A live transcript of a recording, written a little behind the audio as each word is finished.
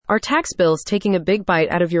Are tax bills taking a big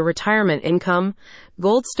bite out of your retirement income?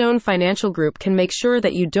 Goldstone Financial Group can make sure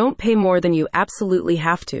that you don't pay more than you absolutely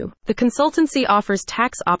have to. The consultancy offers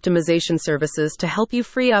tax optimization services to help you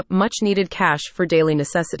free up much-needed cash for daily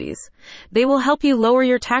necessities. They will help you lower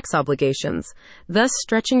your tax obligations, thus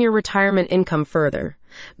stretching your retirement income further.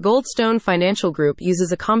 Goldstone Financial Group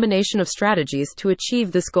uses a combination of strategies to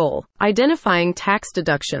achieve this goal. Identifying tax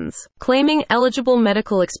deductions, claiming eligible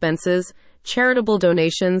medical expenses, charitable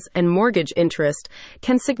donations, and mortgage interest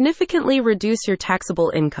can significantly reduce your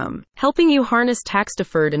taxable income, helping you harness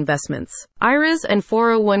tax-deferred investments. IRAs and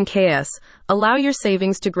 401ks allow your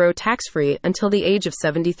savings to grow tax-free until the age of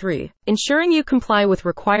 73, ensuring you comply with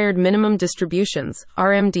required minimum distributions,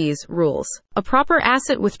 RMDs, rules. A proper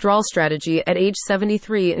asset withdrawal strategy at age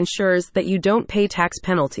 73 ensures that you don't pay tax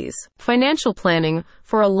penalties. Financial planning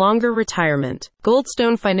for a longer retirement.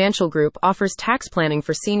 Goldstone Financial Group offers tax planning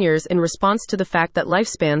for seniors in response to the fact that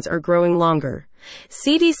lifespans are growing longer.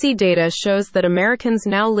 CDC data shows that Americans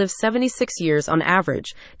now live 76 years on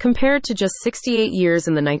average, compared to just 68 years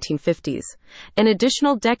in the 1950s. An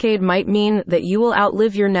additional decade might mean that you will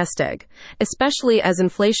outlive your nest egg, especially as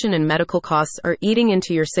inflation and medical costs are eating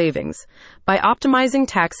into your savings. By optimizing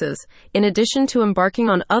taxes, in addition to embarking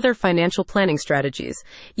on other financial planning strategies,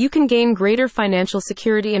 you can gain greater financial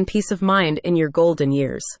security and peace of mind in your golden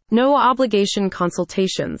years. No obligation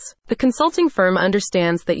consultations. The consulting firm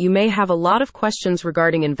understands that you may have a lot of questions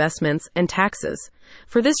regarding investments and taxes.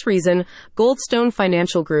 For this reason, Goldstone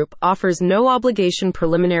Financial Group offers no obligation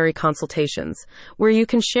preliminary consultations, where you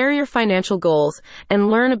can share your financial goals and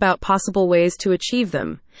learn about possible ways to achieve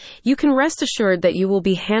them. You can rest assured that you will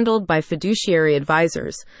be handled by fiduciary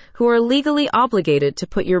advisors who are legally obligated to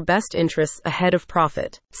put your best interests ahead of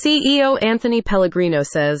profit. CEO Anthony Pellegrino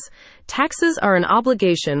says, "Taxes are an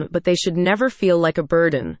obligation, but they should never feel like a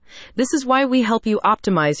burden. This is why we help you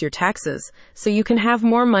optimize your taxes, so you can have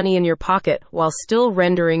more money in your pocket while still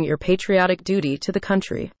rendering your patriotic duty to the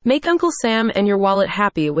country." Make Uncle Sam and your wallet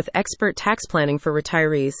happy with expert tax planning for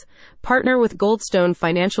retirees. Partner with Goldstone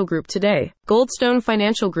Financial Group today. Goldstone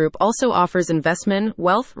Financial Group also offers investment,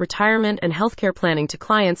 wealth, retirement, and healthcare planning to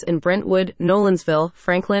clients in Brentwood, Nolensville,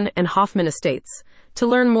 Franklin, and Hoffman Estates. To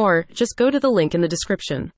learn more, just go to the link in the description.